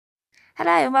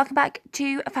Hello and welcome back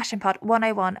to Fashion Pod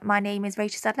 101. My name is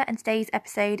Rachel Sadler and today's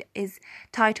episode is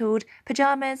titled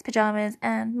Pyjamas, Pyjamas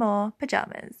and More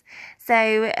Pyjamas.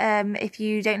 So if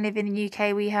you don't live in the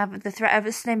UK, we have the threat of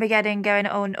Snowmageddon going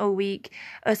on all week.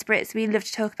 Us Brits, we love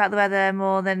to talk about the weather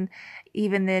more than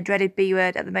even the dreaded B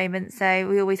word at the moment. So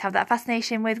we always have that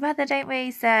fascination with weather, don't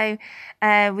we? So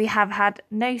we have had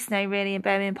no snow really in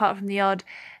Birmingham apart from the odd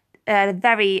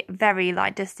very, very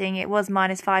light dusting. It was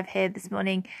 -5 here this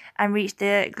morning and reached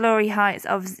the glory heights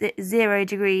of 0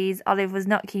 degrees. Olive was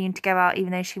not keen to go out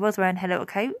even though she was wearing her little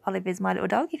coat. Olive is my little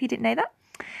dog, if you didn't know that.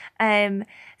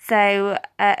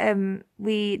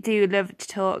 We do love to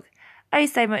talk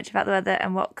so much about the weather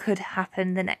and what could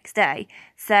happen the next day.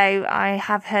 So I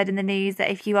have heard in the news that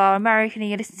if you are American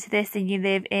and you listen to this and you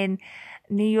live in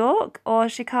New York or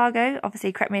Chicago,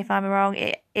 obviously correct me if I'm wrong,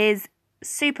 it is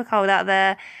super cold out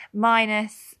there,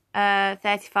 minus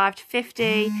 35 to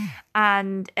 50,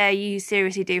 and you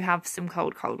seriously do have some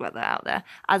cold weather out there,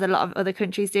 as a lot of other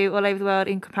countries do all over the world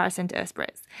in comparison to us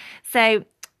Brits. So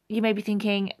you may be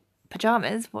thinking,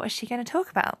 pyjamas, what is she going to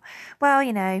talk about? Well,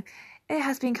 you know, it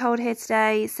has been cold here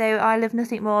today, so I love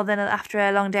nothing more than after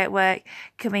a long day at work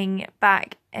coming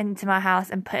back into my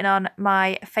house and putting on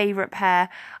my favourite pair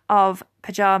of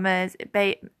pyjamas.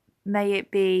 May it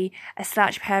be a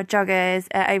slouch pair of joggers,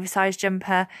 an oversized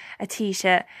jumper, a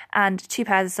t-shirt and 2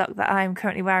 pairs of socks that I'm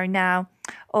currently wearing now.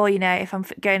 Or, you know, if I'm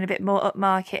going a bit more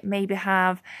upmarket, maybe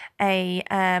have a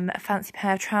fancy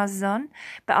pair of trousers on.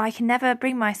 But I can never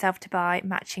bring myself to buy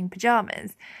matching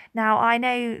pyjamas. Now, I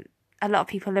know a lot of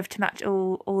people love to match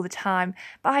all the time,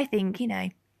 but I think, you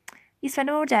know, you spend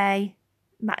all day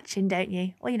matching, don't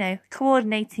you? Or, you know,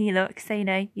 coordinating your look. So, you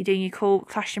know, you're doing your cool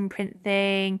clash and print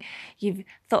thing. You've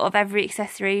thought of every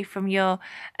accessory from your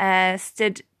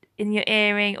stud in your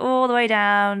earring all the way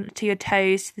down to your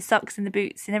toes, to the socks and the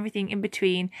boots and everything in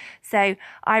between. So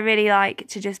I really like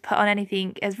to just put on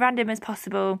anything as random as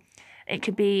possible. It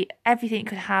could be everything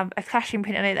could have a clashing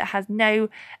print on it that has no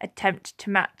attempt to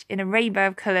match in a rainbow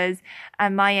of colours.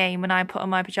 And my aim when I put on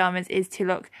my pyjamas is to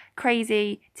look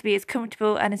crazy, to be as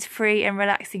comfortable and as free and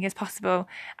relaxing as possible,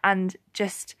 and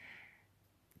just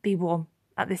be warm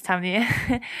at this time of the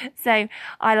year. So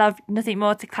I love nothing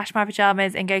more to clash my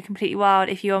pyjamas and go completely wild.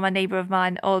 If you're my neighbour of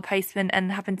mine or a postman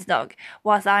and happen to knock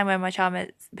whilst I'm wearing my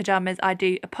pyjamas, I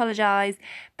do apologise.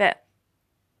 But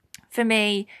for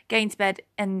me, going to bed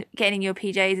and getting in your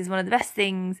PJs is one of the best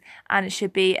things, and it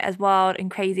should be as wild and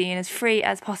crazy and as free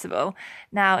as possible.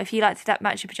 Now, if you like to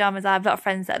match your pyjamas, I have a lot of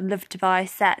friends that love to buy a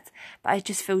set, but I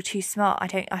just feel too smart. I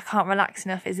can't relax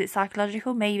enough. Is it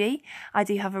psychological? Maybe. I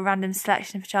do have a random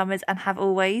selection of pyjamas and have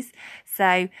always.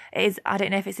 So it is. I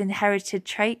don't know if it's an inherited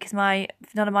trait because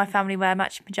none of my family wear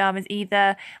matching pyjamas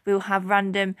either. We will have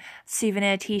random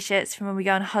souvenir T-shirts from when we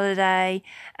go on holiday.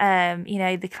 You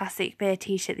know, the classic beer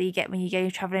T-shirt that you get when you go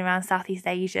travelling around Southeast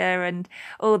Asia and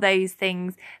all those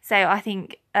things. So I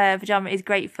think pyjama is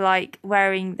great for like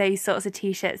wearing those sorts of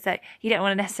T-shirts that you don't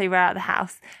want to necessarily wear out of the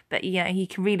house, but you know, you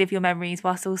can relive your memories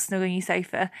whilst all snug on your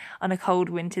sofa on a cold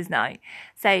winter's night.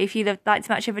 So if you like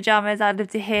to match your pyjamas, I'd love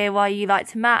to hear why you like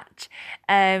to match,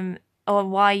 or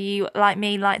why you, like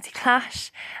me, like to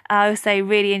clash. I also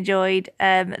really enjoyed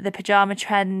the pyjama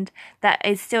trend that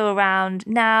is still around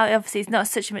now. Obviously, it's not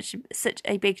such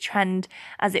a big trend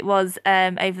as it was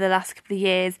over the last couple of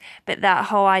years, but that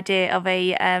whole idea of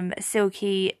a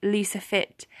silky, looser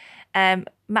fit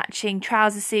matching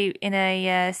trouser suit in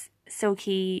a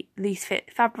silky, loose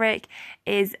fit fabric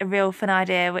is a real fun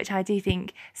idea, which I do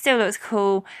think still looks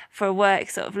cool for a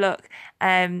work sort of look.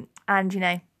 And you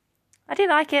know, I do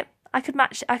like it. I could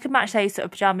match those sort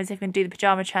of pyjamas if you can do the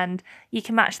pyjama trend. You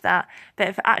can match that.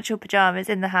 But for actual pyjamas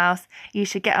in the house, you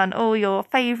should get on all your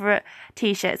favourite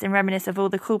T-shirts and reminisce of all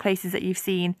the cool places that you've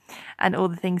seen and all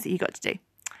the things that you got to do.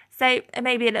 So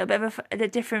maybe a little bit of a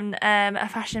different a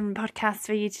fashion podcast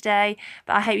for you today.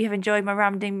 But I hope you have enjoyed my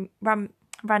random,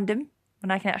 when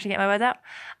I can actually get my words out,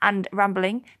 and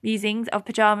rambling musings of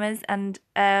pyjamas and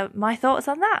my thoughts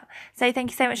on that. So thank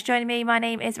you so much for joining me. My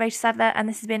name is Rachel Sadler and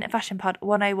this has been Fashion Pod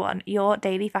 101, your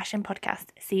daily fashion podcast.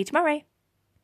 See you tomorrow.